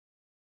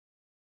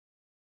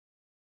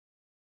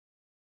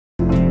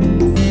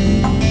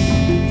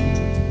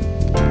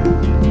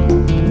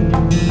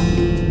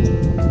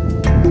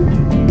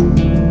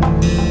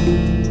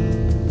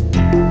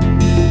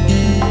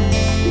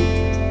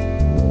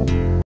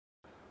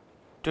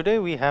Today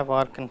we have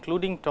our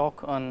concluding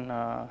talk on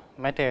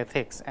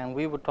metaethics, and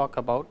we would talk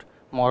about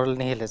moral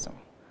nihilism.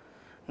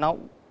 Now,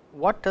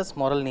 what does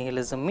moral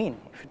nihilism mean?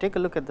 If you take a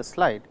look at the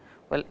slide,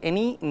 well,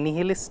 any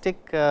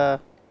nihilistic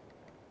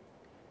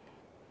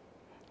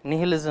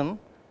nihilism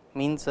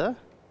means a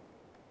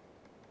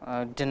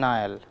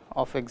denial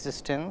of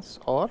existence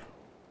or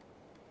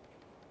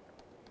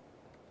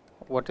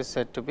what is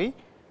said to be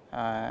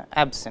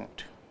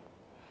absent.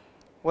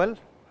 Well,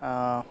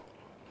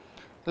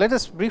 let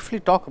us briefly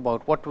talk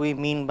about what we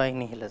mean by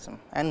nihilism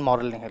and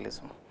moral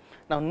nihilism.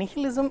 Now,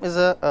 nihilism is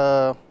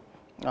a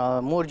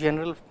more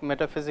general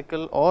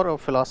metaphysical or a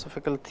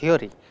philosophical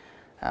theory,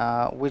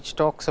 which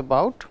talks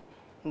about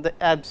the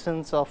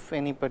absence of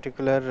any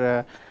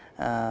particular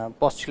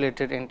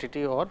postulated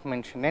entity or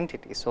mentioned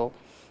entity. So,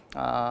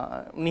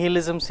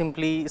 nihilism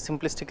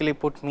simplistically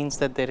put means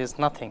that there is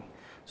nothing.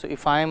 So,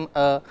 if I am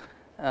a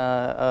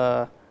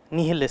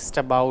nihilist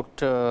about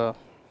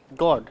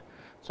God,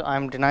 so I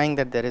am denying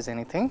that there is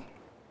anything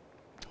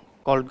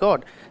called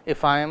God.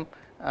 If I am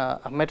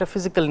a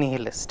metaphysical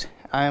nihilist,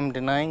 I am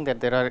denying that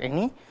there are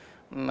any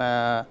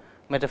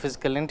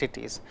metaphysical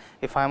entities.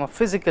 If I am a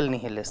physical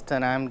nihilist,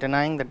 then I am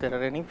denying that there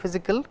are any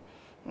physical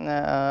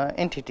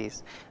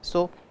entities.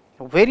 So,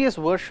 various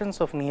versions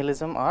of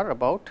nihilism are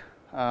about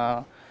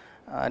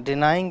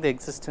denying the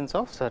existence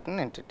of certain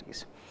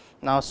entities.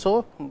 Now,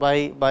 so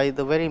by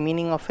the very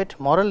meaning of it,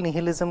 moral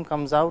nihilism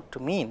comes out to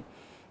mean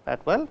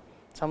that, well,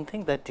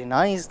 something that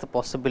denies the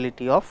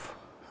possibility of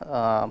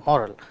the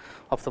moral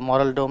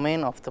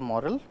domain, of the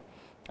moral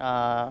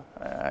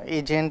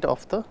agent,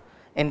 of the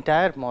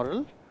entire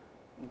moral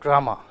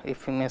drama,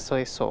 if you may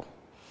say so.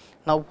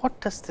 Now, what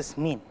does this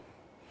mean?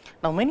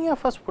 Now, many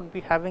of us would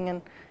be having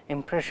an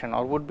impression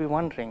or would be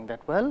wondering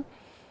that, well,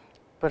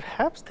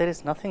 perhaps there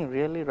is nothing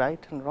really right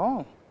and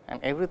wrong,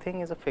 and everything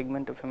is a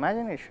figment of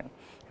imagination.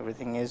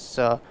 Everything is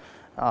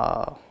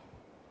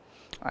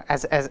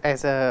as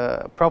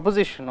a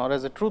proposition or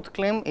as a truth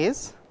claim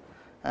is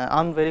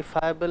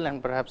unverifiable,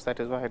 and perhaps that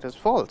is why it is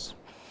false.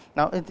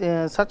 Now,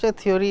 such a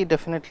theory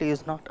definitely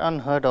is not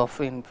unheard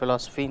of in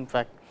philosophy. In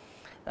fact,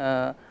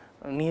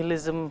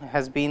 nihilism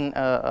has been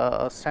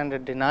a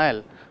standard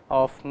denial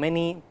of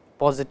many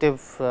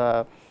positive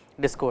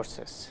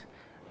discourses.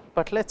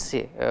 But let us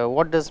see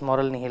what does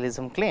moral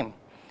nihilism claim.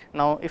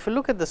 Now, if you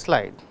look at the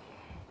slide,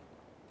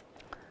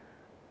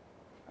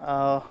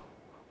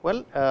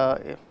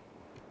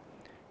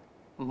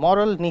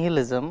 moral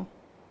nihilism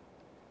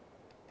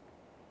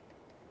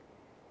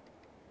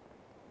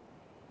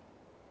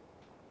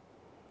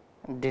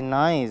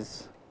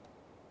denies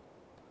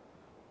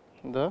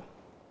the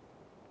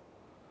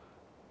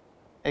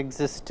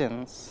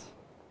existence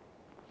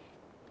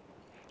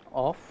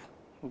of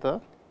the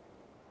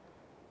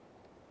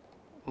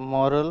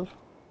moral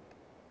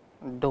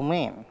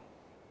domain.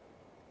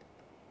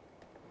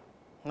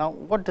 Now,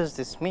 what does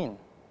this mean?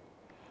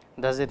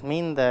 Does it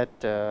mean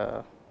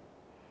that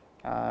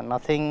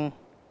nothing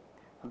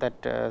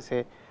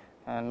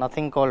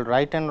nothing called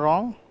right and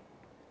wrong,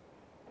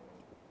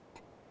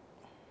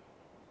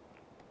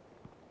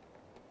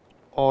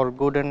 or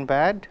good and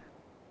bad?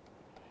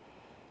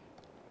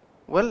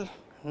 Well,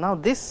 now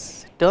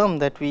this term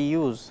that we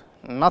use,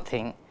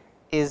 nothing,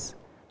 is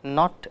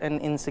not an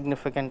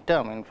insignificant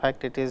term. In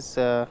fact, it is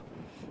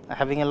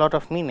having a lot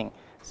of meaning.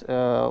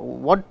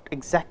 What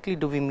exactly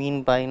do we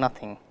mean by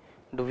nothing?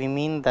 Do we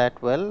mean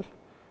that, well,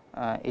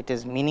 it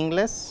is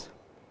meaningless,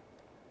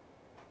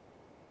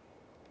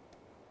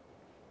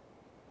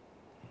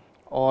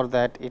 or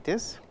that it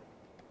is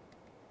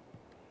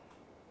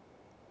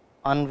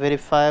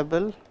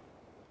unverifiable,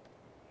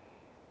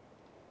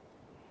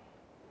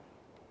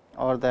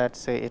 or that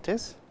say it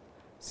is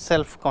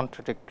self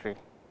contradictory?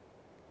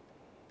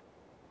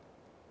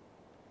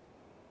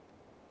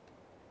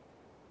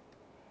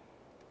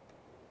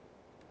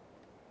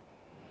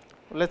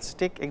 Let us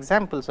take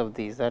examples of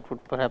these that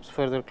would perhaps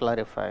further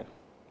clarify.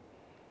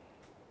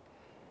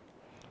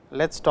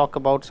 Let us talk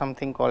about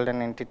something called an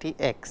entity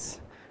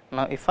x.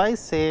 Now, if I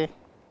say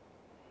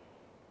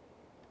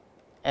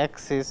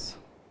x is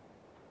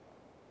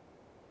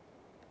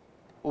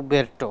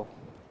Uberto,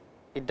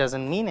 it does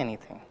not mean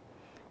anything.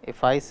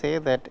 If I say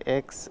that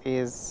x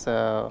is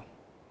a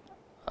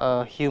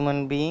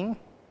human being,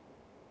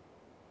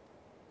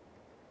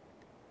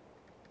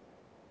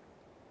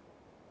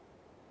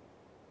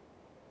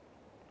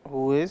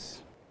 who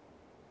is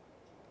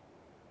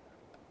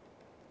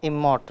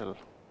immortal,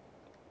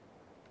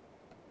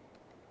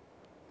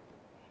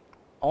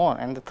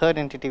 and the third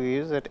entity we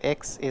use that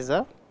x is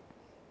a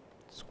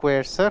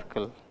square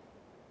circle.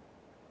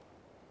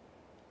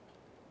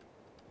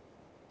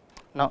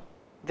 Now,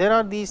 there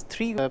are these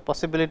three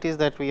possibilities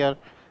that we are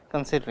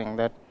considering,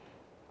 that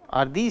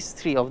are these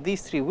three, of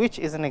these three, which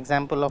is an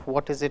example of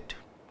what is it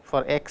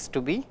for x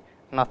to be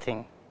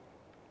nothing.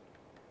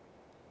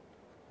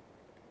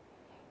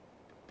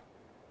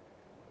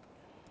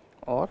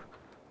 Or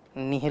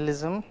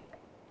nihilism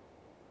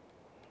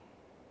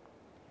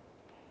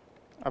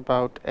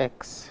about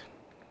x.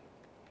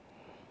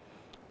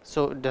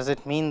 So, does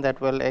it mean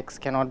that well x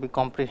cannot be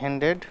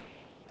comprehended,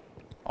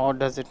 or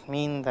does it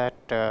mean that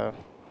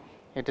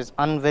it is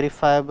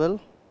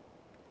unverifiable,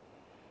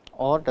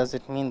 or does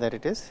it mean that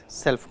it is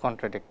self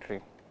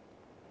contradictory?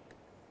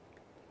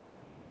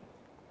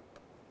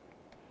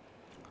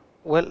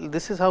 Well,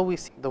 this is how we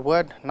see the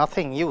word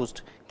nothing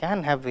used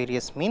can have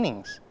various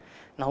meanings.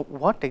 Now,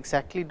 what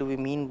exactly do we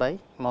mean by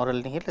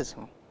moral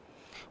nihilism?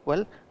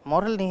 Well,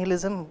 moral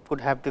nihilism could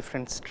have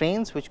different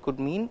strains, which could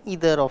mean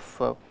either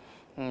of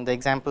the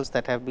examples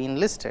that have been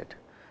listed.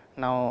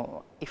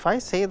 Now, if I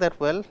say that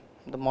well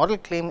the moral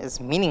claim is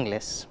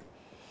meaningless,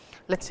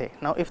 let us say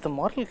now if the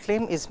moral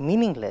claim is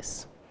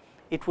meaningless,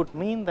 it would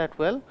mean that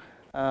well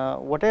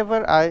whatever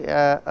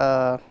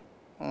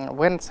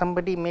when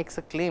somebody makes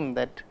a claim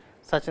that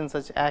such and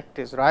such act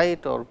is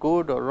right or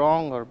good or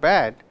wrong or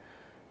bad,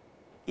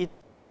 it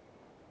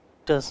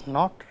does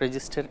not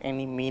register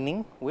any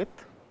meaning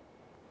with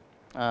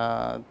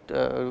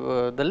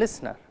the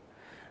listener.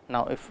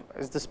 Now, if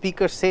the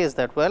speaker says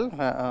that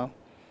well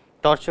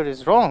torture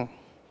is wrong,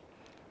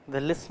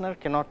 the listener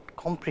cannot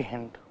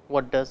comprehend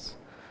what does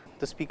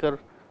the speaker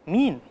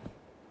mean.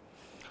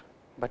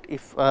 But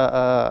if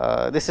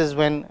this is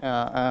when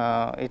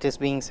it is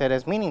being said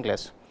as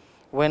meaningless,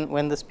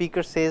 when the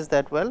speaker says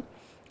that well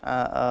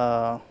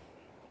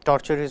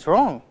torture is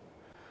wrong,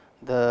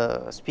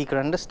 the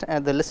speaker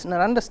the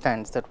listener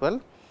understands that well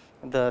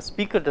the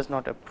speaker does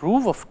not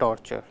approve of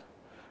torture,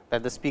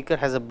 that the speaker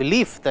has a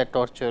belief that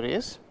torture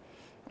is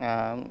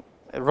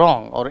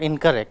wrong or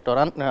incorrect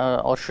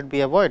or should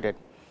be avoided.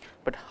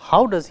 But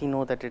how does he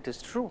know that it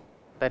is true,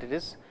 that it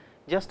is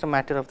just a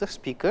matter of the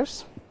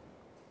speaker's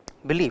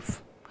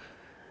belief?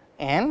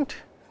 And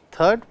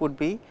third would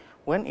be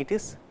when it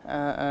is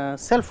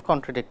self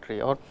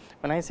contradictory, or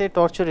when I say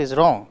torture is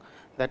wrong,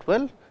 that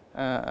well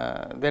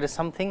there is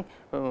something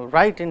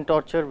right in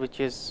torture which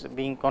is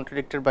being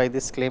contradicted by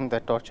this claim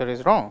that torture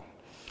is wrong.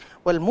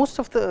 Well, most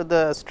of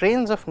the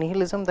strains of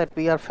nihilism that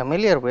we are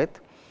familiar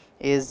with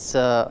is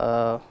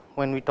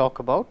when we talk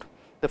about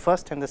the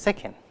first and the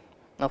second.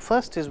 Now,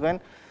 first is when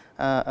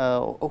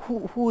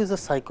who is a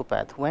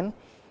psychopath? When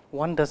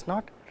one does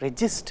not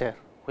register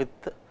with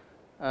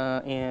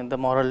in the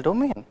moral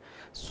domain.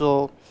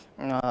 So,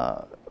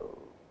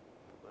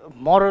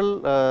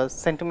 moral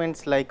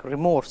sentiments like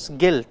remorse,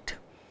 guilt,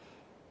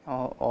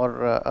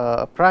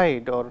 or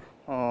pride, or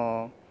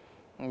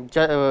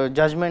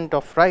judgment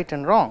of right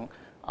and wrong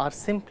are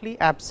simply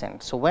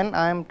absent. So, when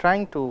I am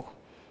trying to,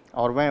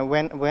 or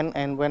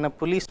when a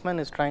policeman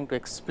is trying to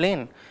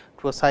explain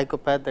to a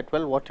psychopath that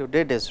well what you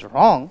did is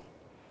wrong,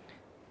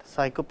 the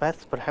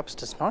psychopath perhaps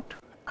does not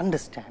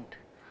understand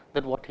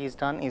that what he has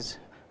done is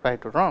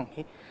right or wrong.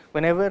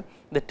 Whenever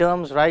the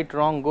terms right,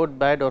 wrong, good,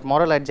 bad or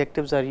moral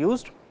adjectives are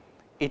used,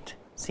 it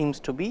seems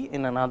to be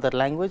in another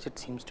language, it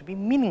seems to be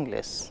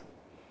meaningless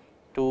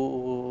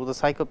to the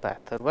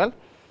psychopath. Well,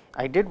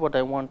 I did what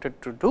I wanted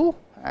to do,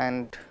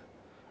 and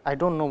I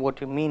do not know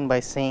what you mean by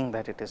saying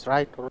that it is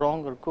right or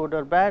wrong or good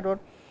or bad or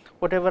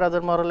whatever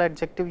other moral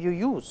adjective you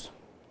use.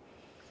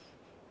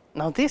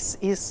 Now, this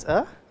is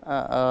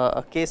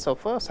a case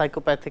of a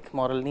psychopathic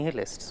moral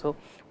nihilist. So,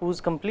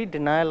 whose complete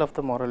denial of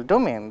the moral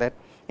domain, that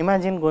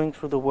imagine going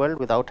through the world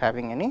without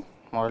having any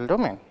moral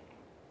domain.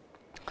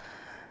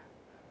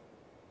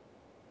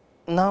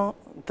 Now,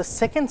 the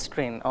second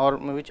strain, or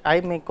which I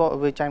may call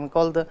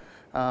the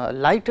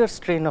lighter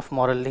strain of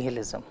moral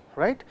nihilism,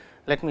 right.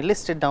 Let me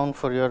list it down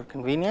for your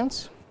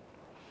convenience.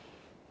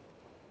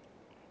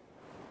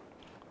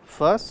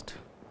 First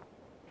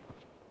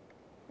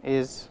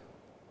is,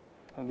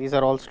 these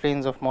are all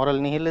strains of moral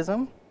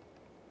nihilism.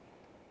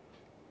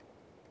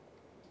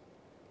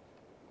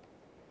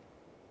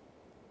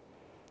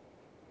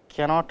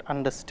 Cannot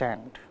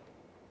understand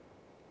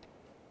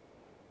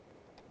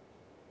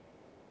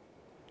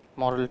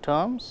moral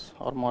terms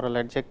or moral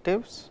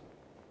adjectives.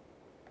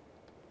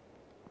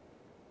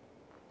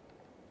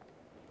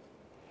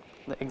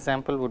 The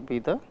example would be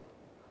the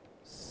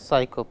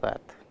psychopath.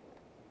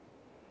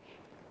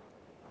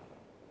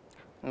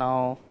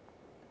 Now,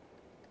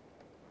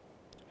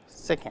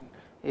 second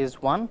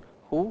is one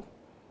who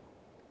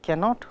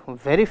cannot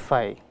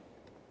verify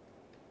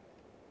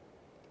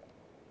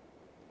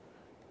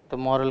the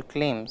moral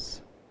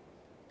claims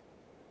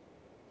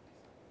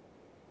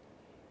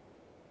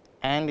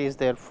and is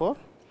therefore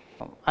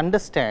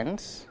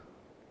understands,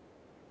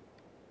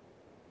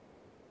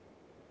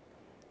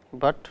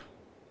 but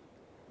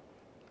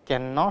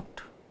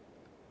cannot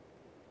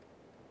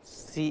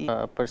see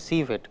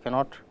perceive it,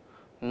 cannot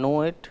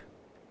know it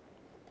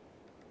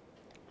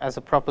as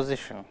a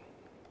proposition.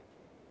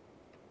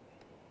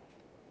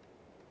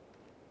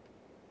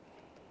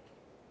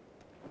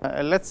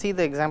 Let us see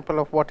the example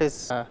of what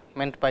is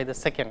meant by the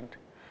second.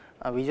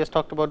 We just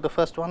talked about the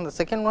first one. The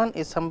second one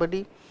is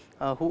somebody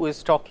who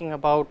is talking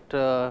about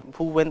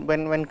who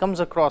when comes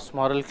across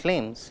moral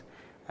claims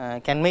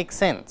can make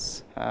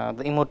sense.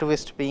 The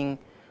emotivist being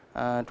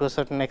to a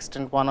certain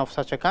extent one of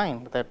such a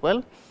kind, that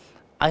well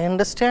I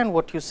understand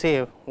what you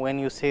say when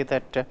you say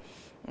that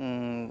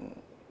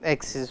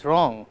x is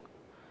wrong,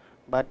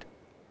 but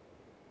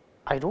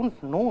I do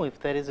not know if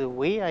there is a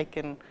way I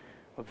can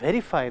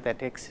verify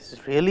that x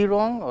is really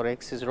wrong or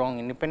x is wrong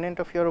independent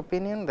of your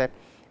opinion, that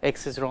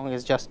x is wrong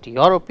is just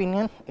your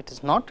opinion, it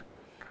is not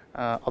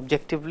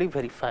objectively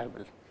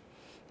verifiable.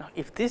 Now,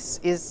 if this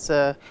is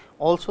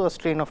also a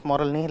strain of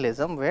moral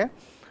nihilism, where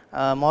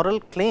moral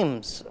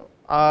claims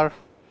are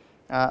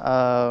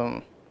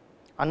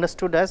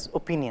understood as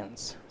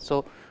opinions.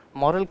 So,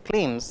 moral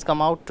claims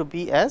come out to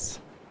be as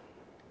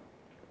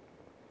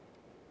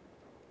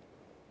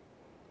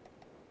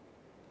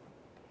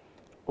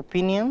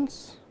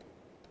opinions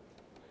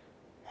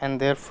and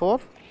therefore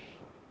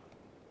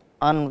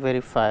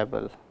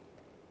unverifiable.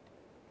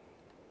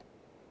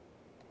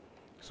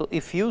 So,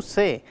 if you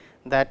say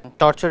that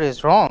torture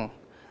is wrong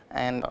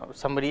and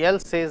somebody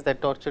else says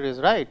that torture is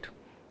right,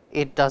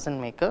 it does not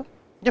make a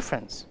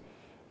difference,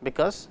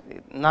 because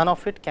none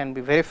of it can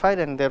be verified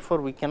and therefore,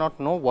 we cannot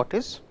know what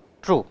is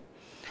true.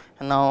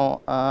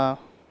 Now,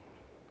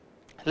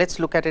 let us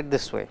look at it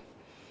this way.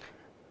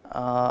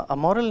 A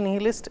moral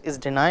nihilist is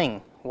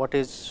denying what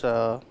is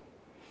the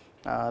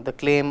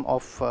claim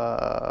of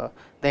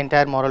the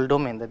entire moral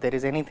domain, that there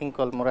is anything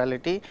called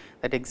morality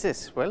that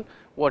exists. Well,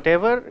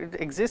 whatever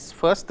it exists,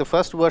 the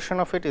first version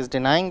of it is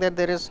denying that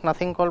there is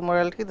nothing called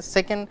morality. The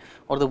second,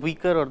 or the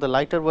weaker or the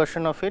lighter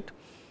version of it,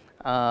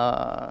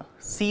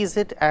 sees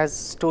it as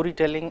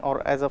storytelling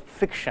or as a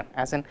fiction,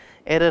 as an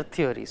error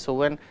theory. So,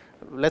 when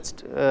let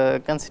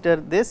us consider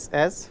this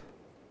as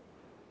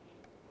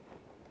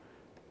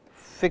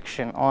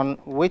fiction, on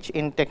which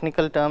in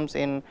technical terms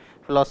in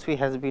philosophy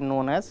has been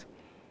known as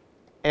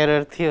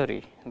error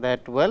theory,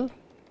 that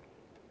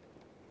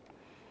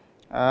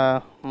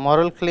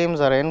moral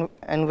claims are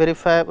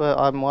unverifiable,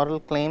 or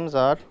moral claims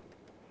are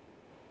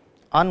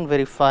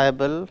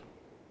unverifiable,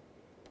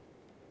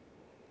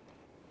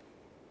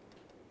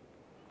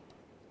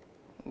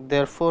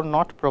 therefore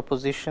not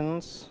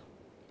propositions.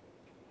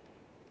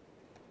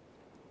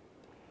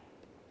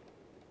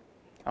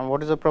 And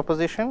what is a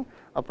proposition?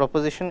 A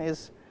proposition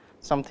is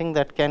something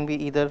that can be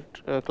either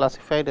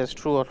classified as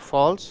true or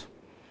false,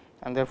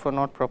 and therefore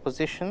not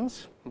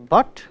propositions,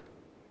 but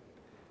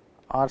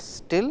are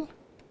still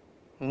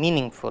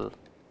meaningful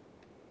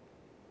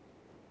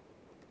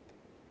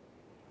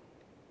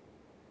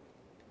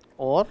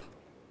or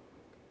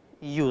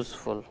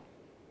useful.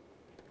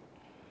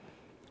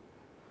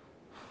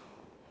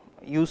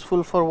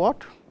 Useful for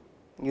what?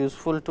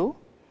 Useful to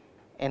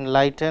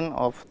enlighten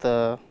of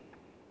the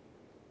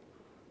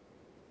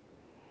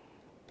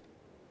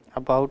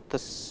about the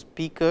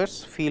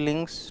speaker's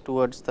feelings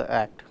towards the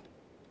act.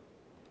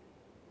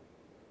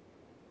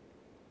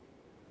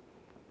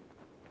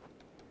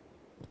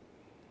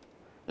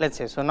 Let us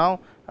say. So, now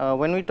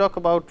when we talk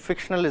about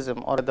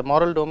fictionalism or the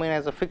moral domain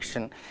as a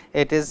fiction,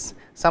 it is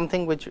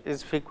something which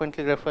is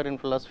frequently referred in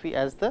philosophy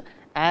as the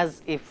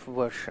as if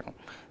version.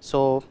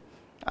 So,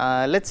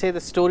 let us say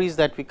the stories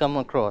that we come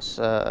across,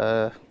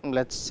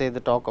 let us say the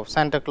talk of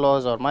Santa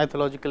Claus or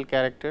mythological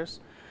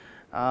characters,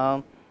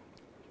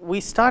 we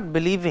start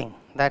believing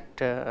that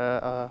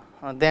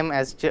them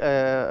as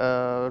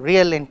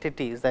real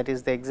entities, that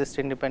is, they exist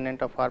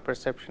independent of our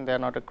perception, they are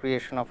not a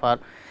creation of our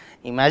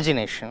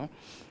imagination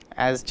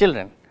as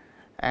children.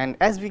 And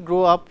as we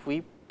grow up,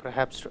 we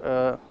perhaps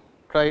learn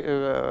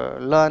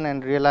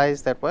and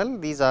realize that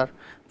these are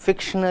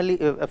fictional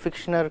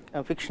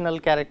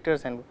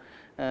characters, and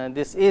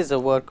this is a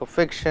work of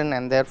fiction,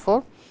 and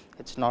therefore,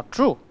 it is not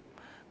true,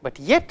 but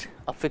yet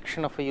a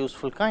fiction of a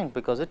useful kind,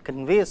 because it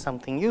conveys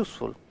something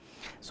useful.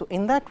 So,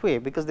 in that way,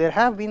 because there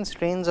have been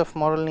strains of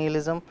moral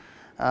nihilism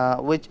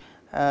which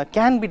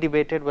can be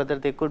debated whether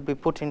they could be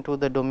put into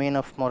the domain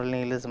of moral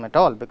nihilism at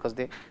all, because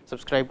they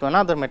subscribe to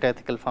another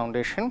metaethical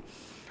foundation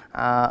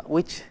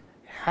which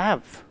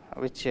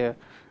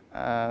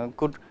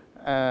could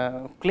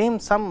claim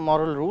some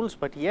moral rules,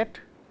 but yet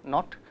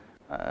not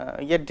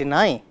yet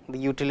deny the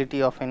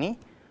utility of any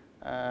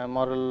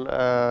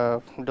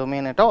moral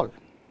domain at all.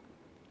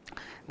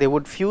 They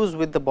would fuse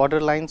with the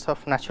borderlines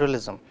of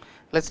naturalism.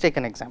 Let us take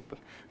an example.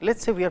 Let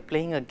us say we are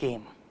playing a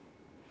game.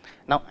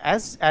 Now,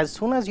 as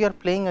soon as you are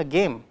playing a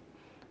game,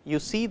 you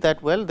see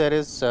that there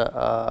is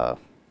a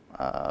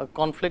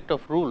conflict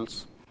of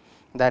rules,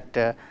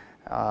 that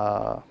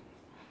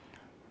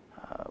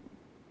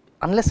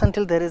unless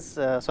until there is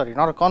sorry,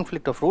 not a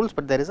conflict of rules,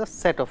 but there is a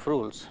set of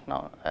rules.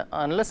 Now,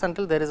 unless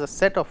until there is a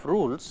set of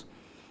rules,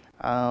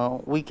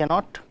 we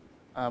cannot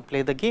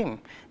play the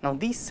game. Now,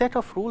 these set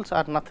of rules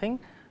are nothing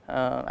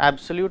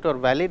absolute or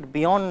valid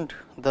beyond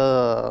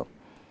the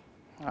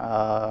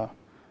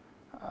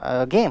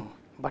game,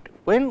 but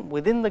when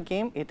within the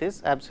game it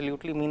is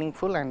absolutely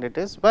meaningful and it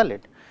is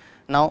valid.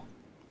 Now,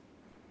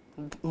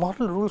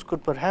 moral rules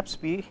could perhaps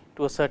be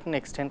to a certain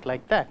extent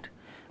like that.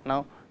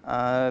 Now,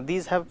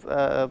 these are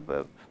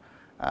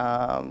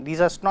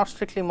not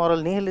strictly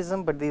moral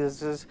nihilism, but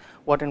this is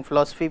what in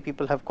philosophy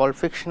people have called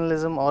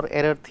fictionalism or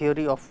error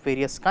theory of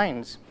various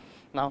kinds.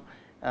 Now,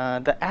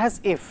 the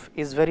as if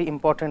is very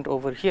important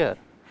over here.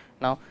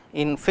 Now,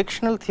 in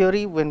fictional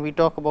theory, when we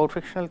talk about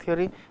fictional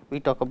theory,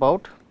 we talk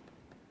about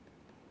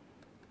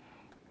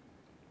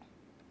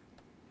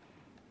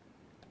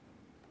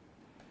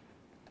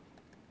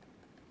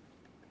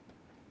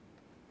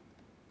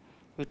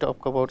we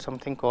talk about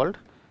something called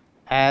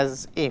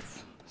as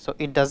if. So,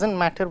 it does not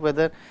matter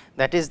whether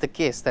that is the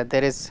case, that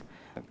there is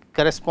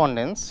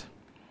correspondence,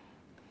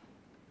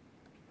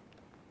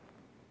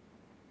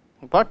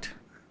 but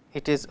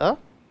it is a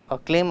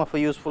claim of a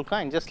useful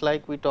kind, just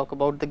like we talk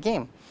about the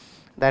game,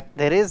 that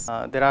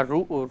there are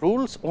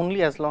rules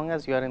only as long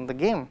as you are in the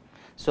game.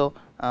 So,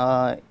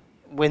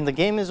 when the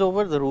game is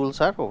over, the rules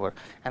are over,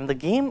 and the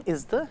game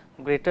is the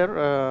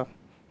greater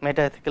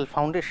metaethical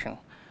foundation.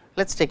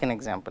 Let us take an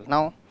example.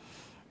 Now,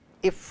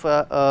 if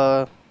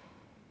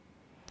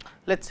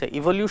let us say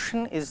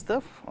evolution is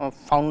the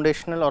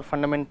foundational or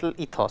fundamental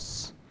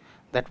ethos,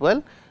 that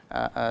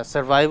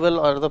survival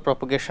or the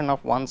propagation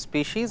of one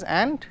species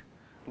and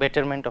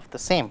betterment of the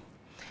same.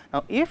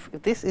 Now, if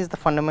this is the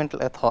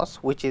fundamental ethos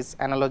which is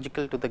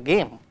analogical to the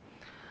game,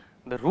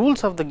 the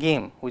rules of the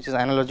game which is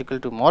analogical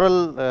to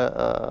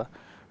moral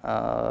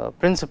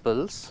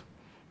principles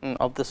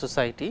of the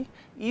society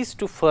is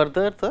to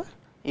further the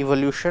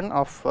evolution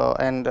of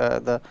and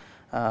the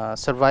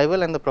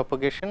survival and the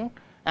propagation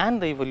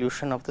and the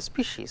evolution of the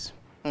species.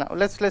 Now,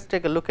 let us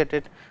take a look at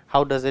it.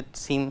 How does it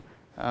seem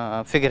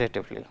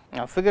figuratively?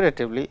 Now,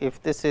 figuratively,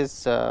 if this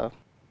is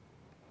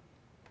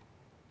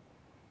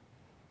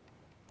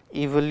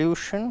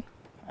evolution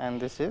and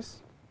this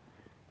is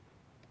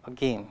a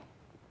game,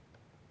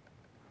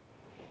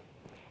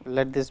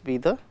 let this be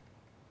the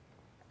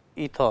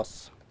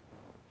ethos,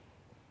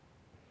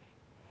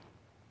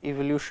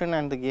 evolution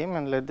and the game,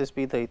 and let this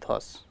be the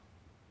ethos.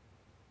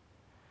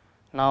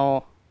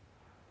 Now,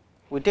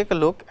 we take a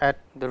look at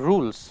the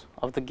rules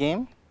of the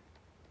game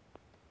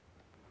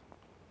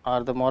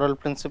are the moral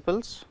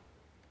principles,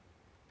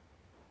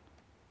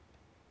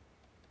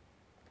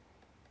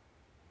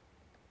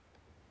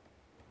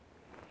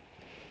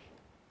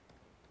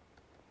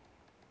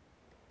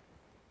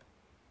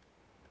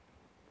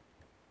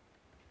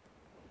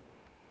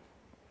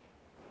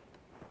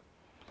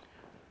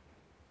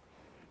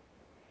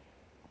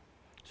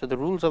 so the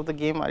rules of the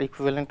game are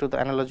equivalent to the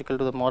analogical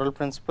to the moral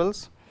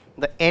principles.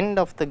 The end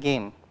of the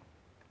game,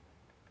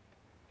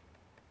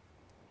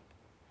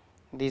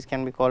 these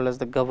can be called as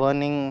the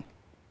governing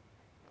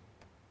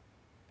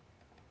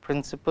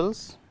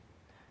principles,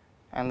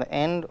 and the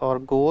end or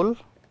goal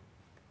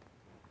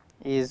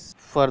is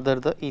further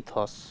the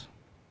ethos.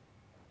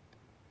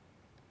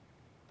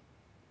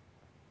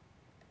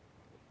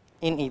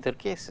 In either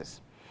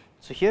cases.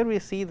 So, here we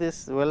see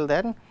this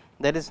then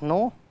there is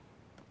no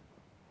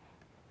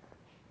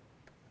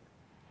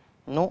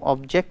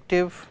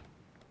objective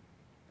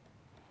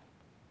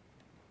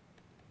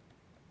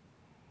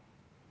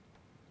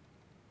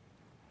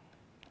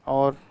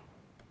or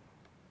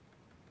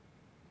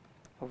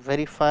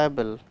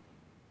verifiable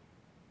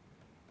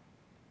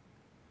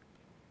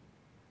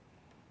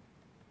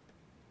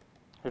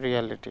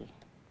reality.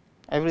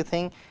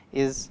 Everything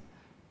is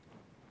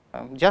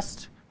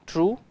just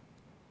true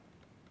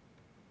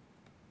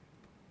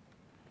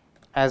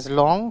as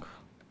long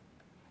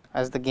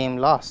as the game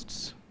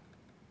lasts.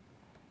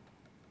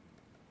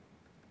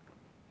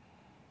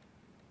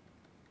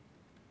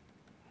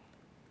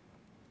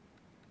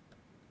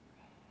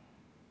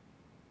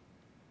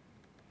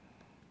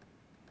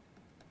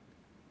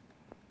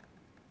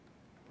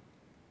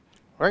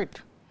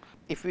 Right.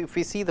 If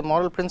we see the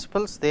moral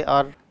principles, they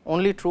are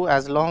only true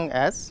as long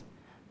as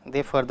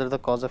they further the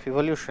cause of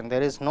evolution.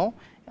 There is no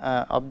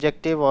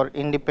objective or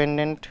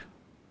independent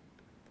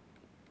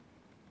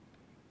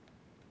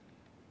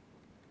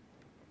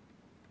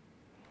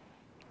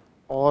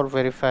or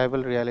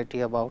verifiable reality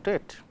about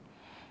it.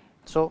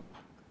 So,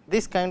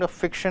 this kind of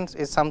fictions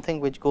is something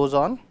which goes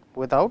on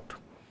without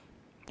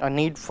a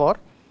need for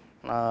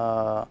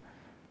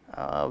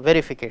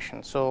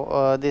verification.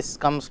 So, this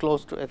comes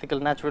close to ethical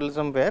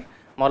naturalism, where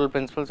moral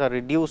principles are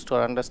reduced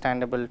or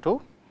understandable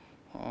to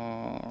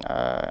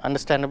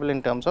understandable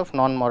in terms of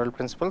non moral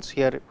principles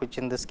here, which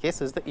in this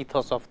case is the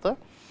ethos of the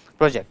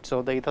project.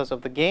 So, the ethos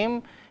of the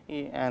game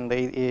and the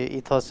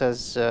ethos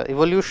as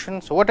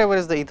evolution. So, whatever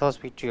is the ethos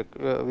we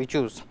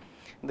choose,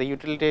 the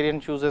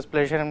utilitarian chooses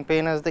pleasure and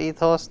pain as the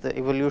ethos, the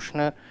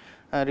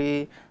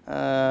evolutionary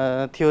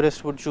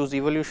theorist would choose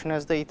evolution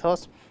as the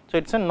ethos. So,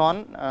 it is a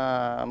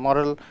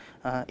non-moral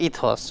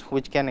ethos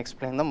which can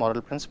explain the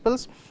moral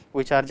principles,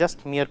 which are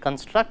just mere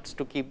constructs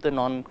to keep the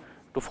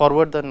to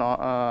forward the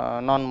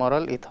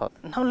non-moral ethos.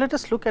 Now, let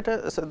us look at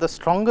the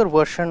stronger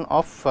version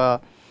of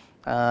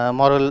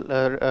moral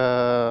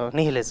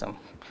nihilism.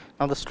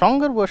 Now, the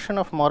stronger version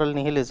of moral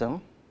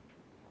nihilism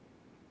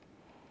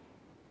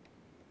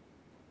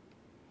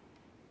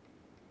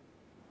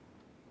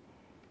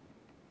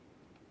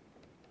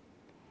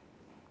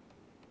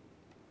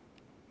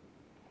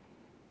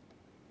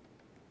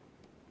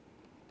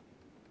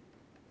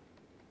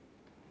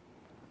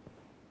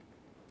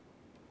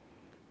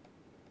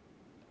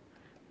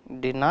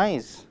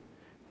denies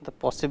the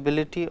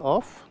possibility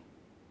of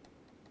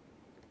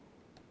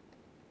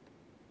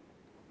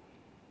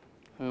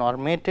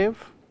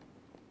normative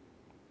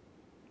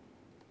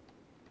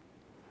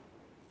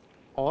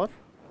or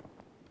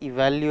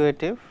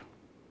evaluative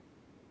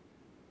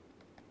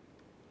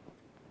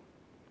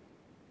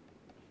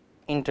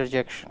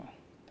interjection.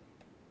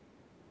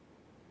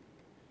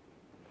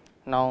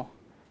 Now,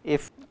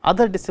 if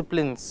other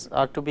disciplines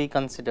are to be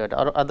considered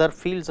or other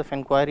fields of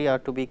inquiry are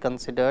to be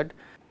considered,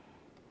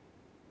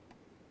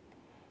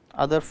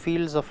 other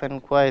fields of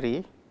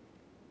inquiry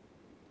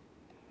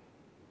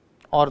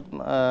or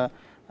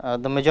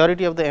the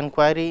majority of the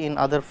inquiry in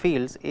other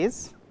fields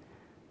is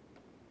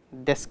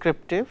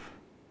descriptive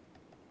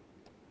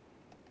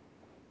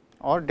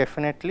or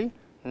definitely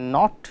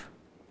not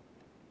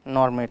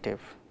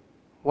normative.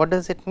 What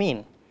does it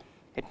mean?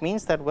 It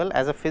means that, well,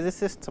 as a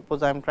physicist,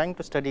 suppose I am trying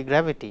to study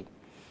gravity.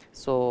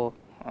 So,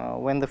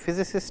 when the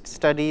physicist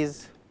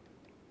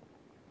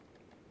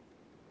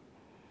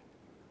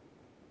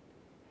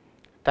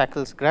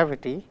tackles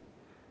gravity,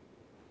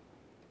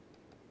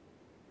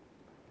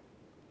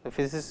 the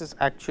physicist is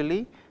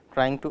actually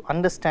trying to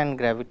understand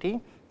gravity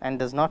and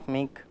does not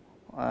make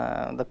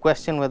the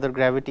question whether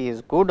gravity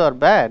is good or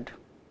bad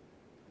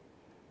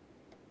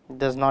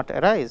does not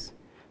arise.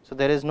 So,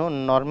 there is no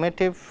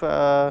normative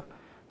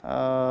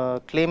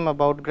claim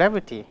about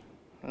gravity,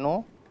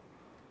 no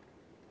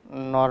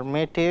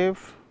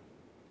normative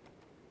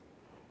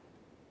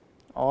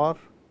or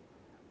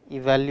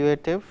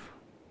evaluative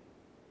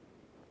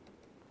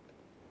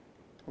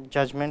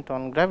judgment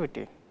on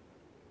gravity.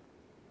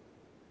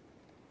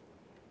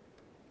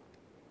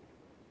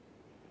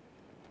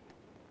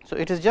 So,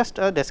 it is just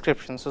a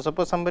description. So,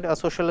 suppose somebody, a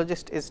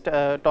sociologist is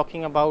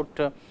talking about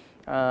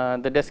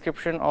the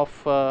description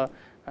of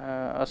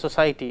a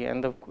society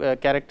and the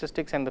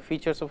characteristics and the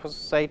features of a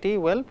society.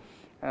 Well,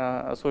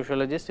 a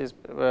sociologist is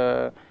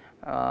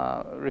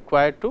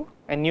required to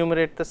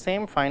enumerate the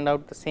same, find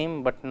out the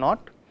same, but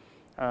not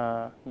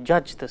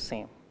judge the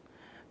same.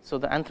 So,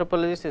 the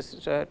anthropologist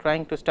is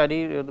trying to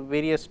study the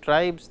various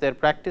tribes, their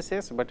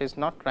practices, but is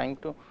not trying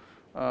to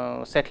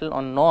settle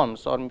on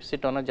norms or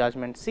sit on a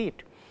judgment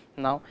seat.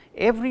 Now,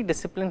 every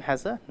discipline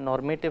has a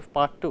normative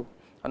part too,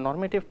 a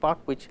normative part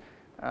which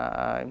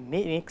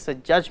makes a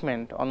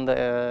judgment on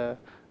the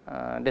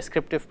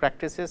descriptive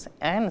practices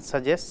and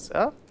suggests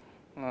a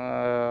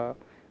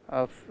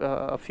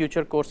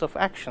future course of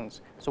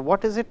actions. So,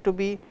 what is it to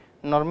be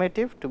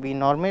normative? To be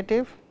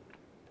normative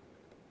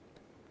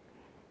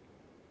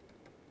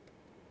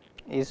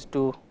is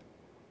to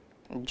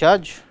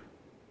judge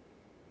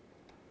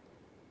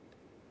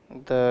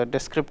the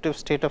descriptive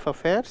state of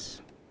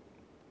affairs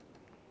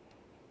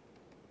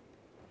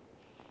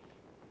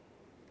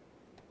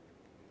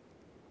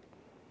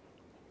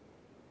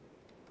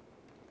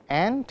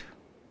and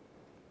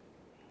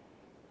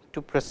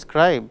to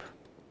prescribe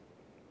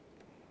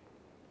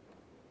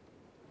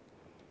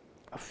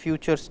a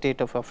future state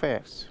of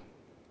affairs.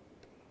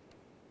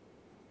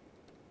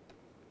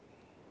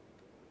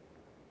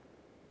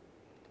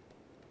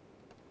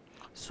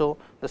 So,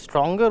 the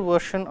stronger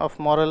version of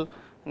moral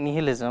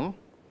nihilism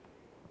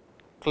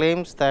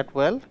claims that,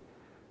 well,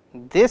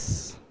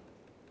 this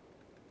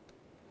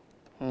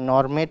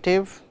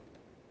normative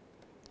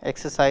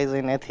exercise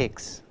in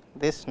ethics,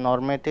 this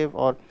normative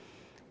or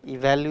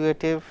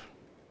evaluative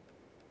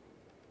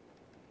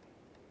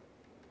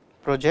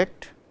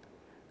project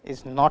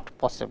is not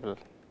possible.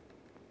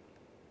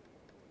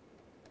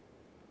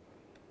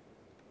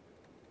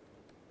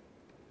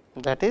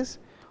 That is,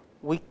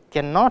 we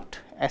cannot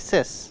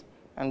assess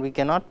and we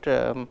cannot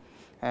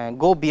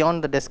go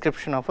beyond the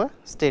description of a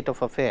state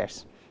of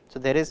affairs. So,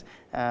 there is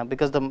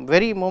because the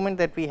very moment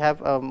that we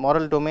have a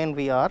moral domain,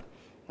 we are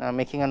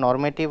making a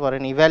normative or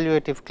an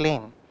evaluative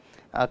claim,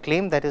 a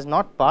claim that is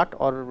not part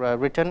or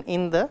written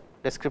in the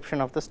description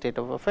of the state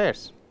of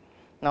affairs.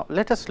 Now,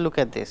 let us look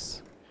at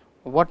this.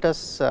 What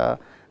does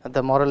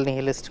the moral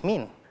nihilist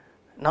mean?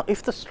 Now,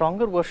 if the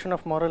stronger version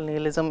of moral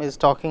nihilism is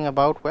talking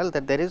about, well,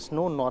 that there is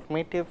no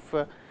normative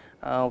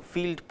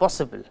field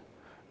possible,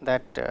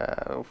 that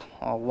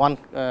one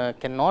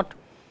cannot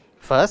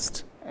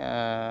first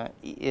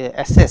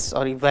assess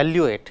or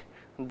evaluate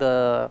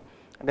the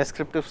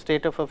descriptive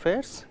state of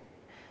affairs,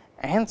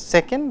 and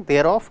second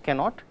thereof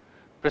cannot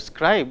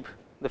prescribe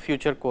the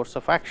future course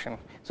of action.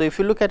 So, if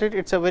you look at it,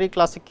 it is a very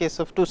classic case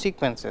of two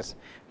sequences.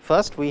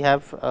 First, we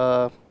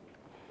have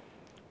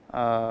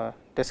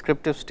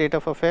descriptive state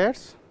of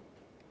affairs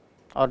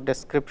or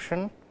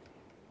description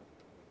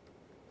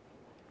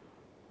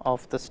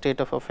of the state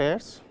of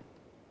affairs.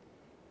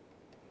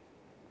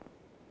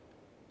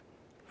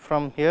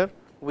 From here,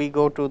 we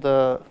go to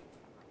the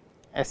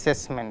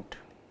assessment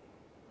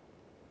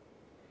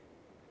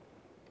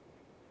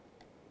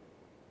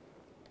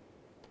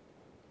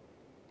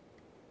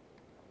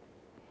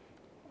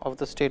of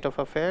the state of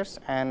affairs,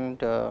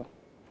 and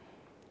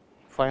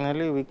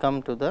finally, we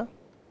come to the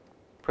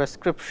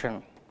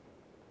prescription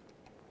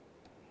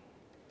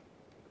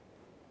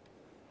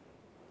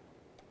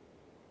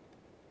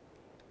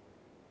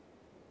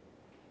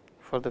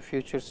for the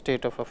future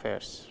state of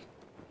affairs.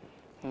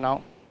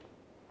 Now,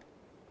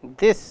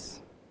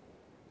 this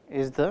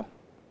is the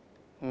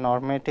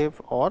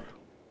normative or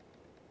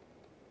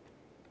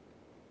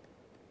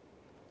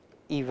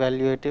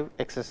evaluative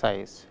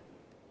exercise.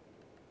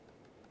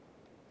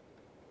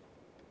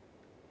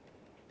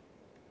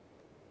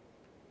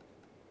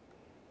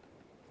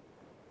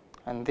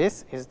 and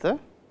this is the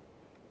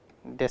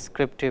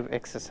descriptive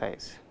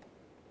exercise.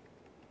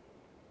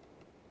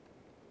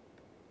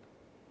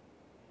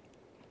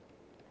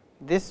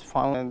 This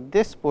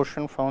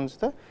portion founds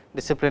the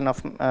discipline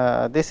of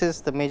this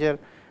is the major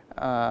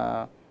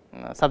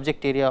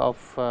subject area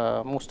of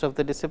most of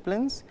the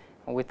disciplines,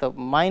 with a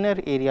minor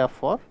area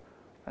for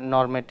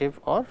normative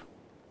or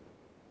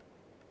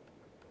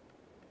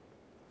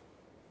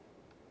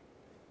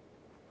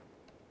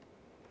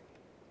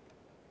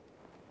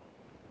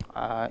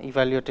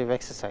evaluative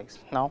exercise.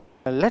 Now,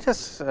 let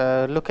us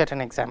look at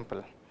an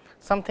example,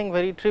 something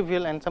very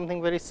trivial and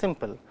something very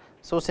simple.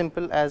 So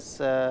simple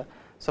as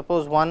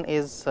suppose one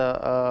is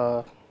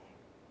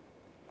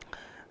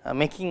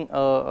making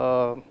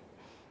a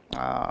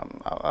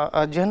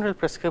general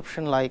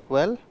prescription like,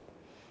 well,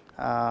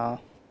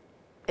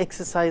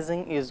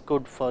 exercising is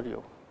good for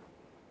you.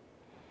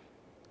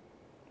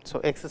 So,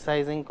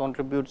 exercising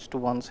contributes to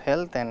one's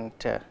health, and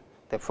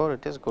therefore,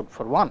 it is good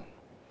for one.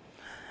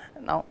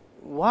 Now,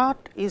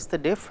 what is the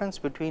difference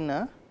between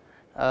a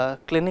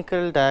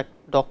clinical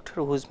doctor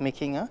who is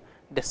making a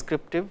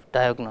descriptive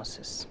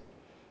diagnosis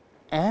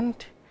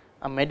and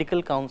a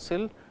medical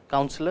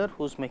counselor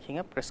who is making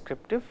a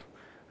prescriptive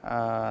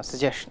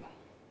suggestion?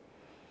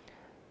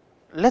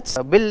 Let us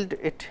build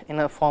it in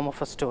a form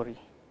of a story.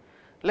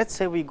 Let us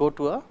say we go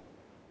to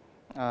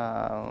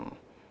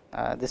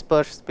this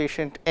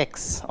patient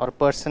X or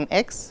person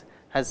X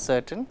has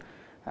certain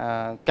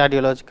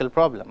cardiological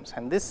problems,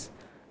 and this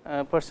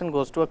person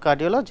goes to a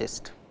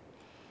cardiologist.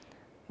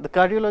 The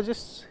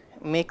cardiologist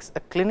makes a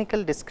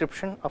clinical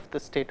description of the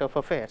state of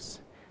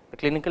affairs. The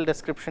clinical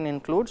description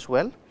includes,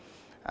 well,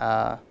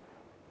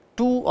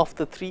 2 of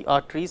the 3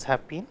 arteries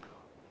have been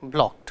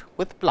blocked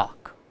with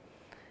plaque,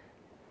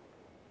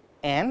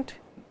 and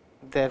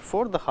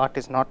therefore, the heart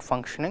is not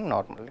functioning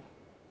normally.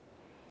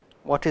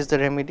 What is the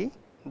remedy?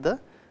 The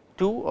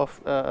 2 of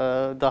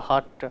the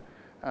heart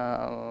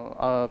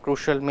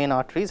crucial main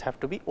arteries have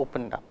to be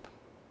opened up,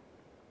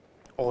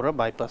 or a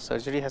bypass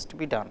surgery has to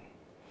be done.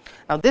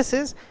 Now, this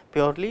is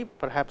purely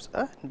perhaps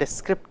a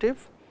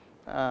descriptive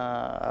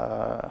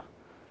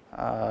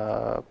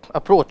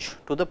approach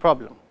to the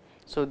problem.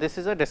 So, this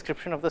is a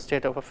description of the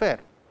state of affair.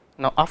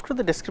 Now, after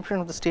the description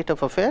of the state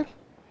of affair,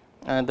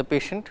 the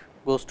patient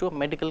goes to a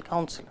medical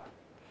counselor.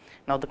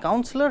 Now, the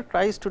counselor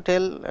tries to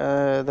tell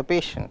the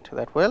patient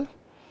that, well,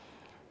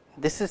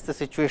 this is the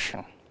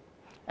situation,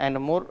 and a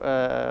more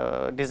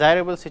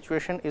desirable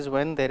situation is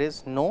when there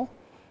is no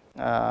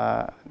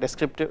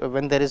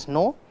when there is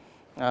no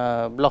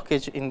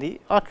blockage in the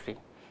artery,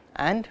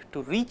 and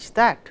to reach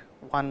that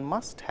one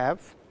must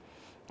have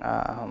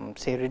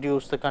say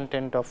reduce the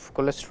content of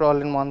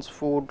cholesterol in one's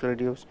food,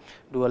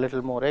 do a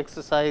little more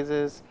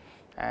exercises,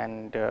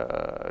 and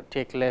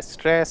take less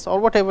stress, or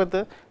whatever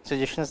the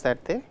suggestions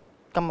that they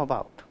come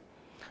about.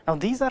 Now,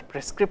 these are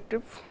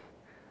prescriptive,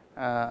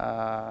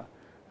 the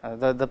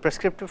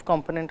prescriptive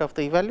component of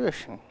the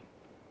evaluation.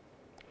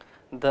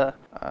 The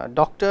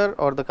doctor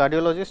or the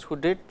cardiologist who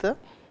did the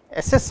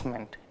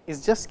assessment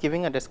is just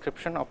giving a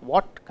description of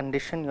what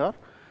condition your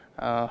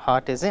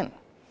heart is in,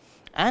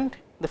 and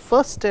the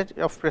first stage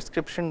of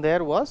prescription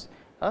there was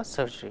a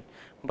surgery,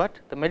 but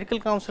the medical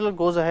counselor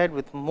goes ahead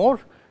with more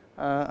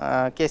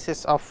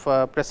cases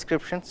of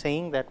prescription,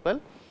 saying that, well,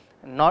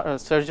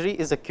 not surgery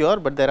is a cure,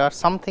 but there are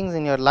some things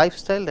in your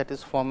lifestyle that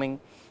is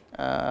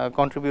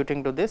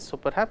contributing to this. So,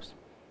 perhaps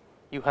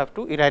you have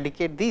to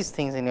eradicate these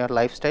things in your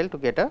lifestyle to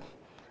get a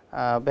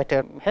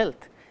better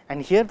health,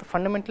 and here the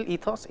fundamental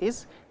ethos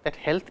is that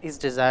health is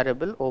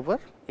desirable over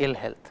ill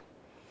health.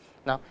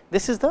 Now,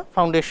 this is the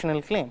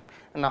foundational claim.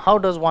 Now, how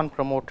does one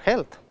promote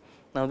health?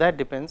 Now, that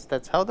depends,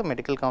 that is how the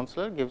medical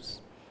counselor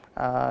gives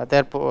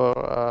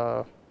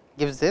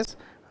gives this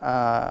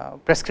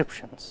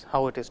prescriptions,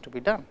 how it is to be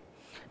done.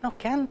 Now,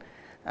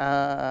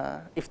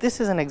 if this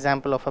is an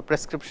example of a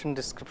prescription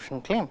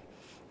description claim,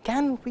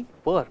 can we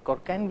work or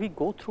can we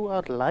go through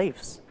our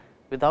lives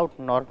without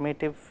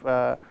normative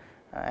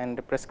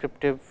and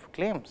prescriptive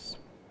claims?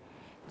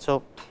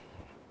 So,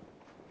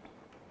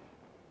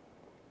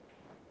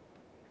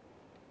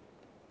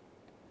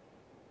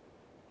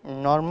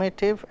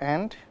 normative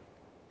and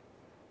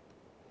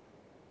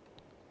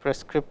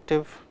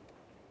prescriptive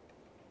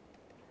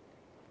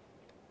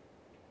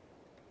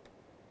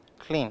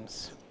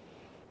claims,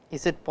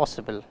 is it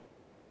possible?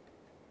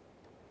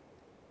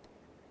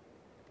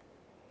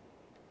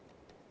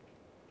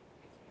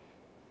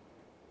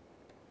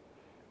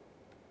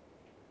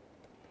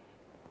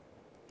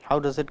 How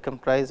does it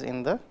comprise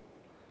in the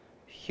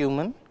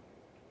human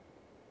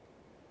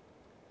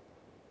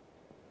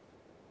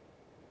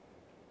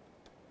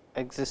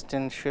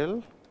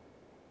existential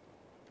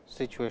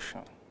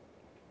situation?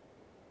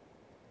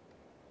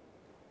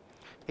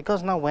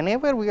 Because now,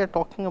 whenever we are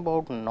talking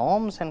about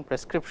norms and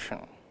prescription,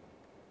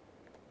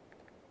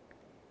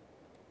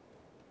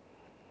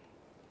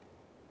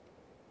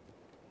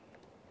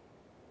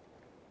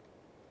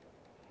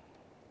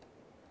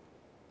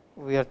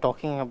 we are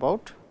talking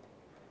about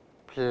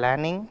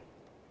planning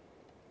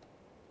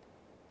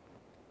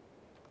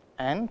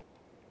and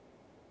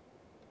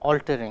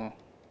altering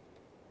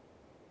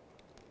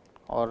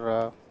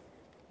or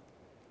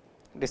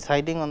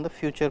deciding on the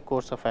future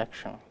course of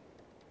action.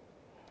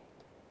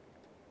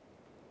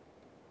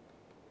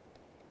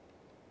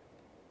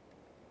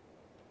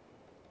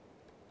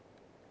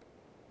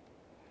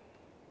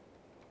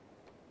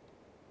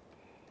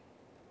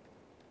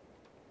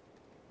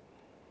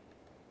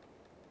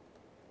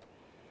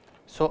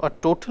 So, a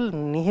total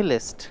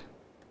nihilist,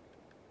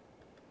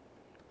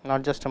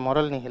 not just a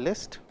moral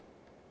nihilist,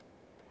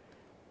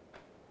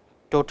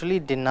 totally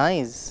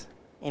denies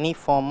any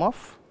form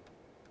of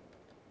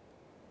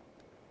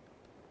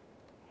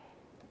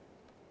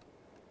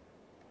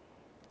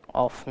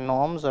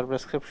norms or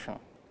prescription.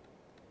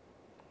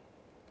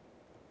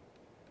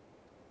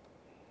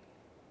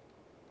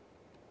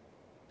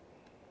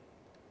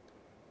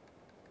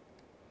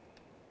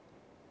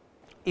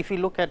 If you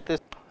look at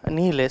this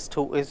nihilist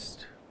who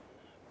is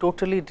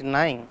totally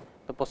denying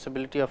the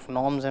possibility of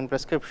norms and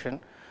prescription,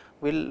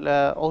 will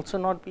also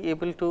not be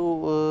able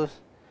to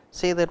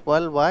say that,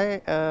 well,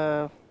 why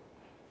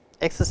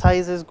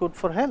exercise is good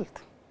for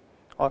health,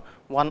 or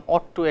one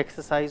ought to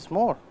exercise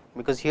more,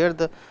 because here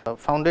the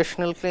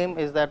foundational claim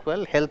is that,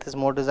 well, health is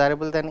more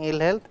desirable than ill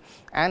health,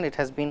 and it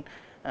has been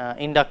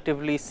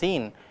inductively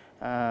seen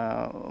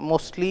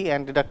mostly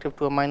and deductive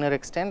to a minor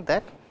extent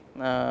that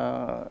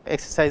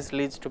exercise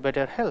leads to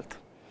better health.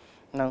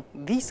 Now,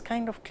 these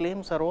kind of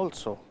claims are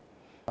also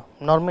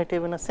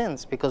normative in a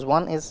sense, because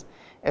one is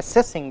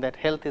assessing that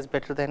health is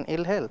better than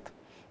ill health,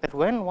 that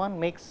when one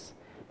makes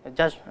a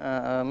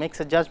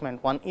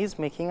judgment, one is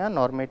making a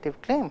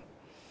normative claim.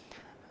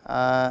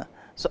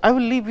 So, I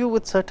will leave you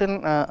with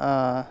certain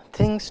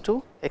things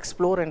to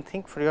explore and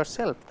think for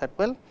yourself, that,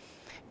 well,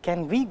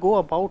 can we go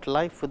about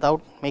life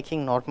without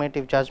making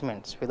normative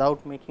judgments,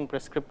 without making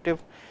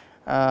prescriptive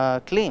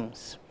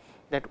claims,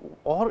 that,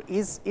 or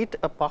is it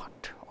a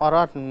part, or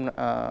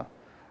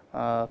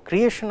our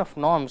creation of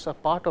norms a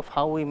part of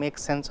how we make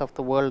sense of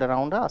the world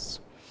around us,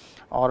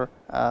 or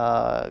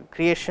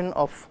creation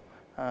of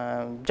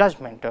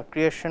judgment, or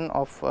creation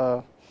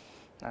of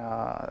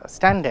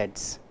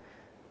standards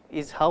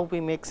is how we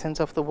make sense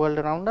of the world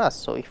around us.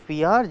 So, if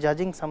we are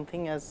judging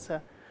something as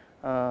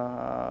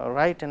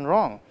right and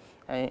wrong,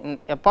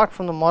 apart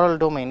from the moral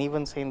domain,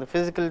 even say in the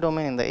physical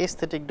domain, in the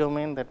aesthetic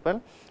domain, that, well,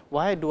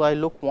 why do I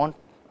want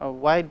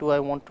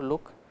to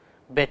look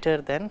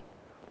better than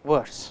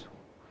worse,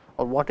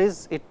 or what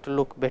is it to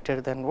look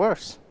better than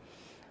worse?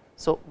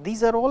 So,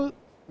 these are all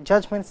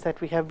judgments that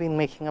we have been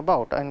making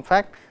about. In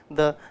fact,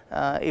 the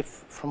if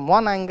from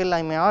one angle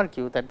I may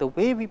argue that the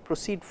way we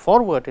proceed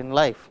forward in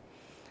life,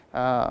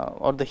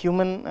 or the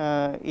human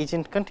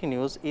agent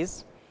continues,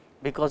 is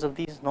because of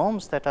these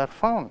norms that are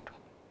found.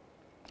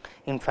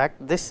 In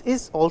fact, this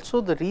is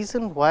also the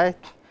reason why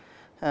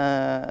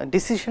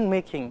decision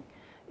making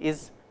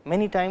is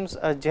many times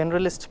a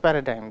generalist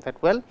paradigm, that,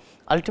 well,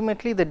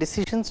 ultimately the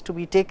decisions to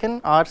be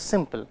taken are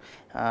simple.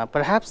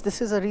 Perhaps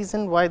this is a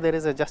reason why there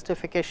is a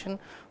justification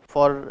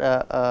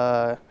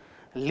for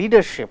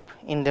leadership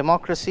in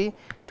democracy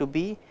to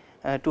be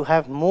to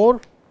have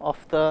more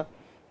of the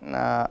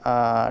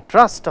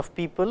trust of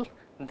people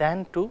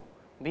than to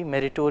be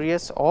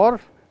meritorious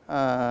or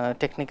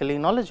technically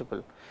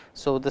knowledgeable.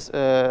 So, this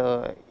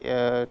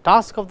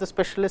task of the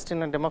specialist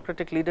in a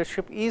democratic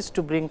leadership is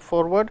to bring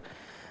forward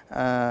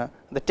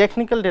the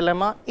technical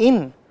dilemma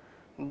in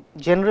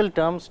general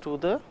terms to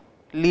the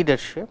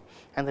leadership,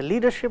 and the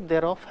leadership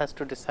thereof has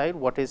to decide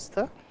what is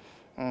the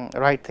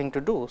right thing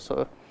to do.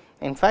 So,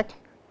 in fact,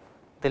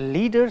 the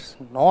leader's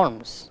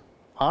norms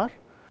are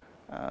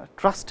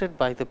trusted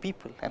by the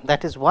people, and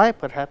that is why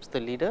perhaps the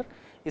leader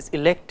is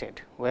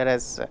elected,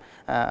 whereas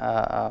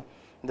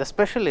the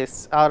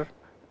specialists are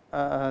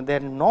their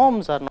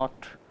norms are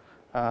not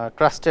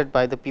trusted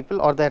by the people,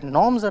 or their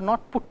norms are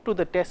not put to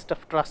the test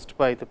of trust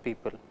by the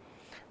people.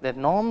 Their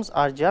norms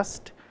are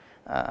just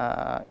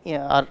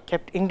are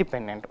kept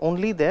independent,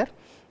 only they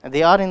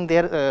are in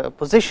their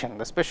position.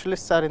 The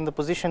specialists are in the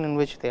position in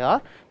which they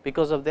are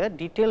because of their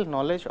detailed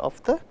knowledge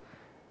of the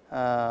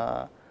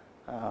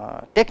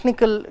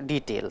technical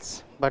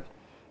details, but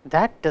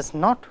that does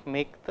not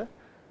make the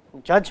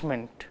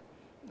judgment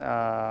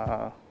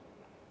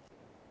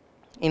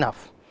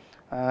enough.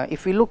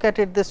 If we look at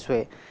it this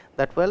way,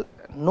 that, well,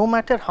 no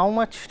matter how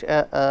much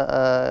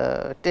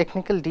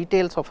technical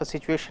details of a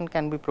situation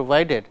can be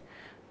provided,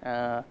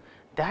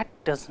 that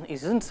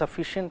isn't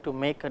sufficient to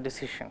make a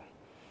decision.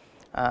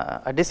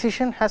 A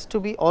decision has to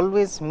be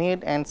always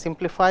made and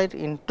simplified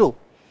into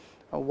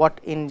what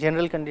in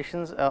general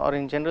conditions or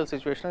in general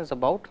situations is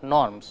about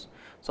norms.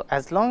 So,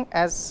 as long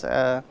as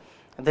the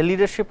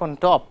leadership on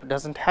top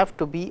does not have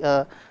to be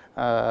a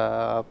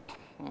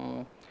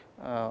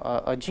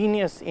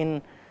genius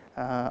in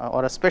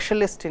or a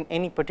specialist in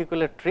any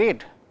particular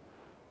trade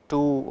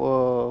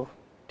to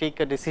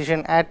take a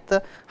decision at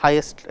the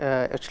highest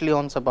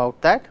echelons about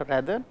that,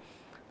 rather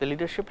the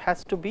leadership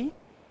has to be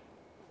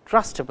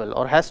trustable,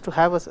 or has to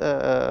have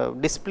a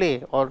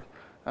display, or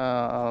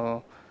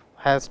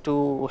has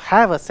to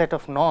have a set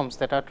of norms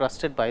that are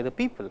trusted by the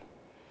people.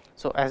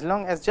 So, as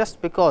long as just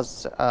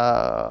because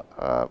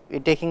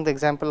taking the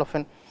example of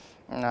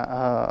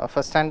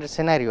a standard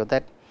scenario,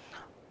 that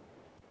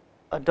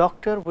a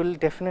doctor will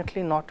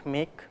definitely not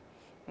make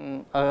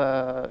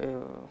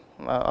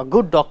a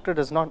good doctor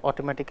does not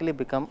automatically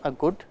become a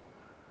good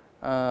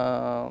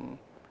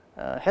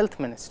health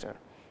minister.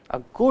 A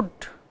good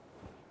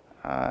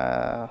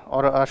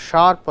or a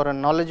sharp or a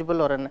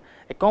knowledgeable or an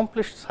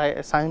accomplished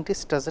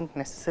scientist does not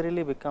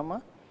necessarily become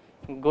a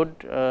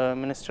good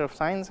minister of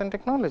science and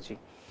technology.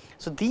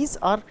 So, these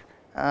are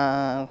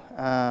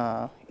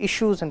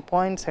issues and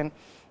points and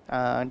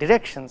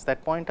directions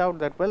that point out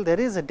that well, there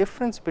is a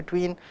difference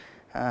between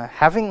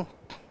having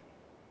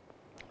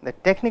the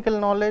technical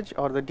knowledge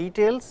or the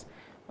details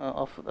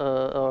of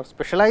or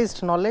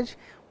specialized knowledge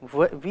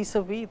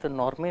vis-a-vis the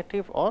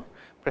normative or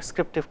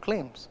prescriptive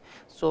claims.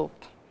 So,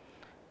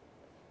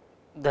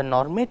 the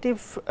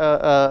normative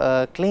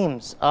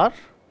claims are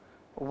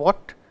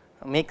what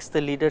makes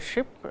the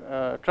leadership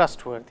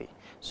trustworthy.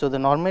 So, the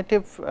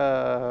normative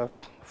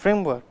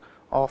framework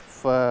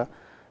of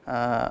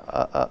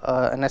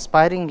an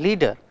aspiring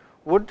leader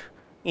would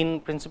in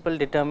principle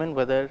determine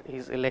whether he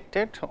is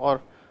elected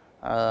or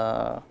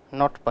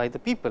not by the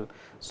people.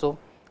 So,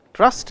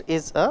 trust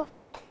is a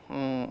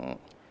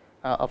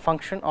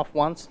function of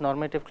one's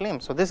normative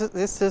claim. So, this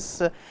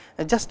is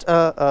just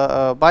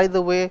by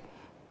the way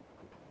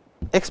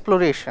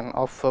exploration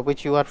of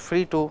which you are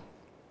free to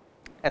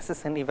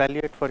assess and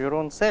evaluate for your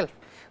own self,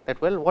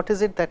 that well, what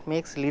is it that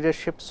makes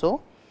leadership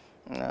so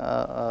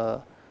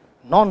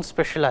non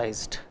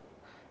specialized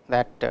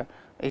that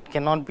it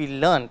cannot be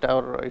learnt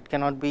or it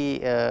cannot be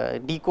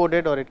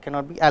decoded or it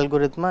cannot be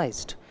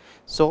algorithmized.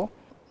 So,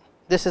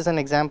 this is an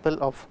example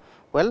of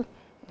well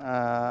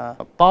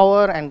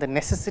power and the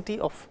necessity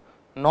of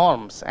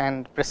norms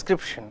and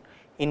prescription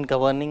in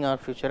governing our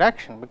future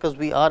action, because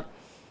we are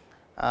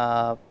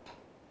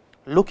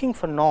looking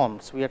for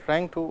norms, we are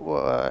trying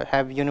to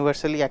have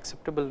universally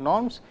acceptable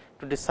norms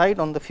to decide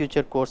on the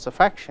future course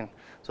of action.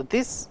 So,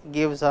 this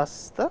gives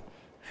us the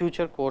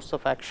future course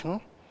of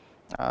action,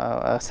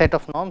 a set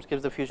of norms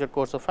gives the future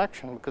course of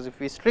action, because if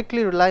we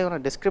strictly rely on a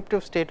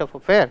descriptive state of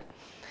affair,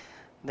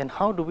 then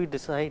how do we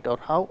decide or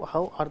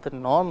how are the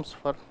norms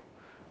for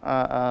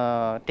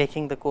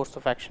taking the course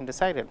of action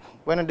decided?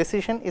 When a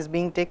decision is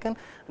being taken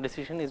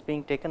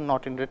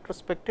not in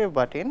retrospective,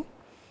 but in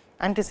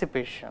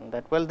anticipation,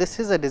 that well, this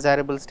is a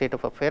desirable state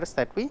of affairs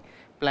that we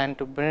plan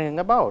to bring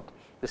about.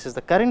 This is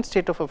the current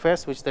state of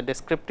affairs which the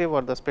descriptive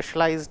or the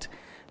specialized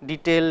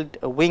detailed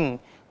wing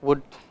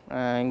would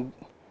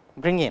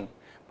bring in,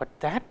 but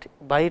that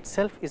by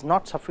itself is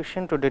not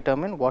sufficient to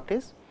determine what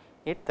is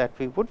it that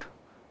we would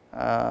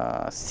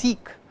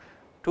seek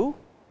to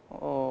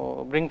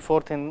bring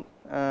forth in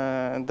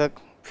the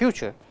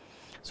future.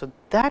 So,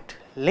 that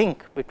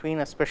link between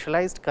a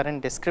specialized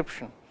current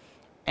description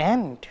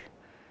and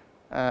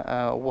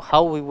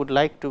how we would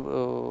like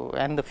to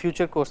and the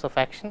future course of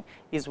action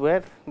is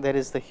where there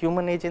is the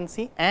human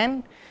agency,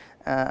 and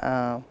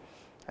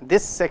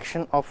this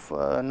section of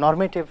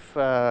normative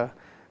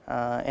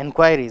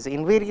inquiries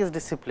in various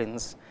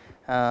disciplines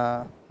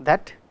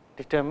that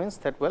determines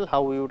that well,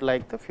 how we would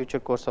like the future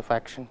course of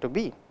action to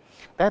be.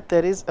 That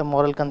there is a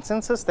moral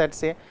consensus that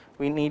say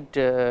we need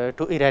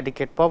to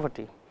eradicate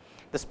poverty.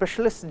 The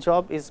specialist's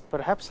job is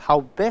perhaps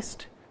how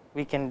best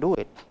we can do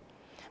it,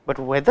 but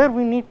whether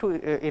we need to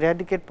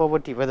eradicate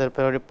poverty, whether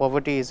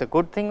poverty is a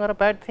good thing or a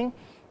bad thing,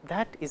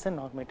 that is a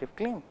normative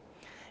claim.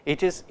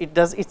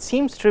 It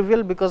seems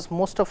trivial because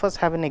most of us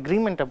have an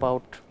agreement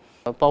about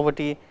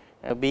poverty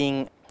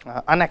being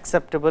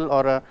unacceptable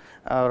or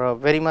a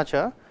very much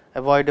a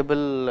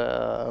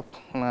avoidable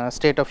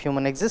state of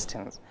human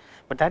existence,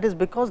 but that is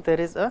because there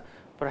is a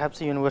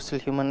perhaps a universal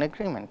human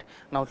agreement.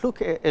 Now,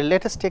 look,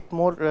 let us take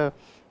more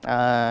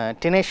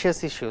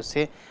tenacious issues,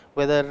 say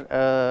whether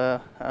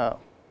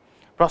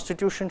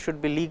prostitution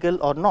should be legal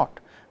or not.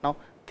 Now,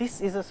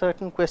 this is a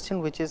certain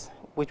question which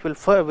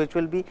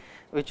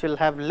will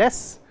have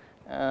less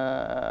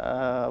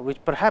which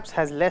perhaps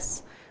has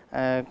less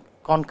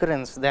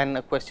concurrence than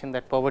a question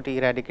that poverty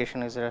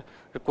eradication is a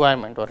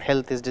requirement or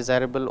health is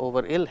desirable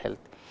over ill health.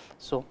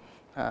 So,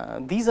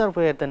 these are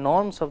where the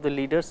norms of the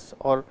leaders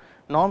or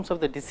norms of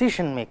the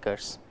decision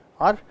makers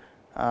are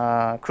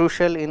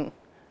crucial in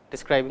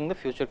describing the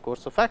future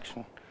course of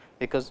action,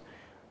 because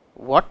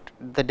what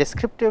the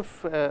descriptive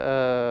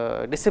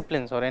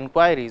disciplines or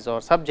inquiries or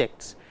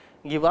subjects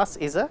give us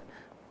is a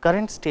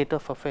current state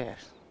of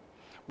affairs,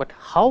 but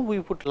how we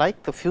would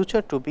like the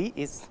future to be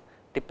is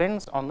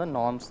depends on the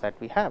norms that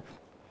we have.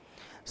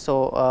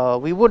 So,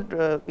 we would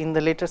in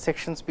the later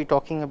sections be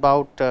talking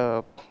about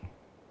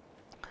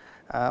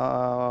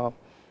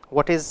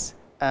what is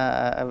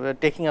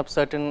taking up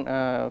certain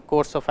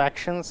course of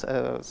actions,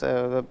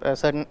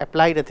 certain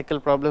applied ethical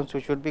problems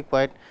which would be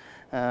quite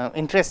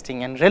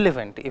interesting and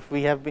relevant if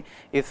we have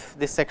if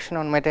this section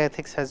on meta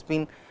ethics has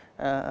been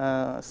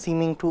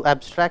seeming too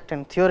abstract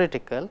and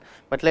theoretical,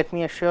 but let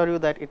me assure you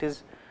that it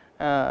is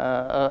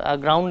a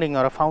grounding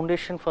or a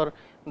foundation for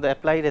the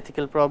applied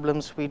ethical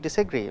problems we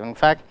disagree. In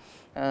fact,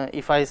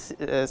 if I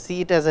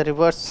see it as a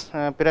reverse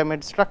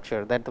pyramid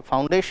structure, that the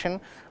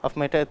foundation of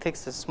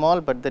metaethics is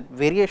small, but the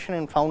variation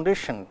in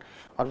foundation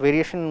or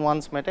variation in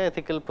one's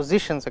metaethical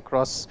positions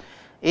across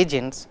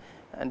agents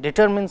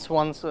determines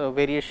one's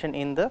variation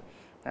in the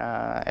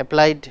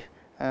applied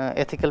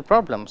ethical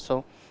problems.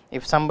 So,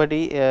 if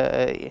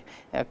somebody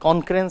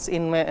concurrence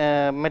in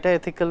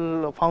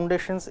metaethical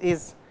foundations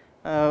is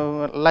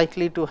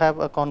likely to have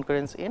a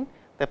concurrence in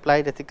the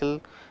applied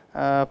ethical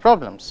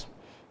problems.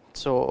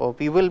 So,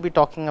 we will be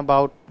talking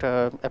about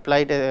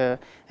applied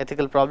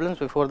ethical problems.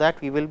 Before that,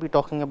 we will be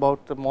talking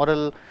about the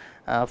moral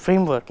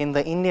framework in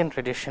the Indian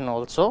tradition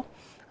also,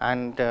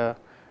 and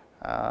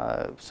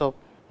so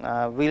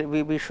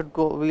we should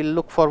go. We will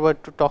look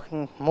forward to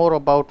talking more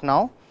about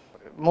now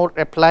more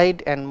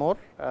applied and more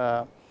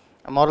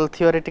moral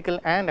theoretical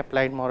and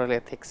applied moral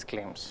ethics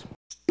claims.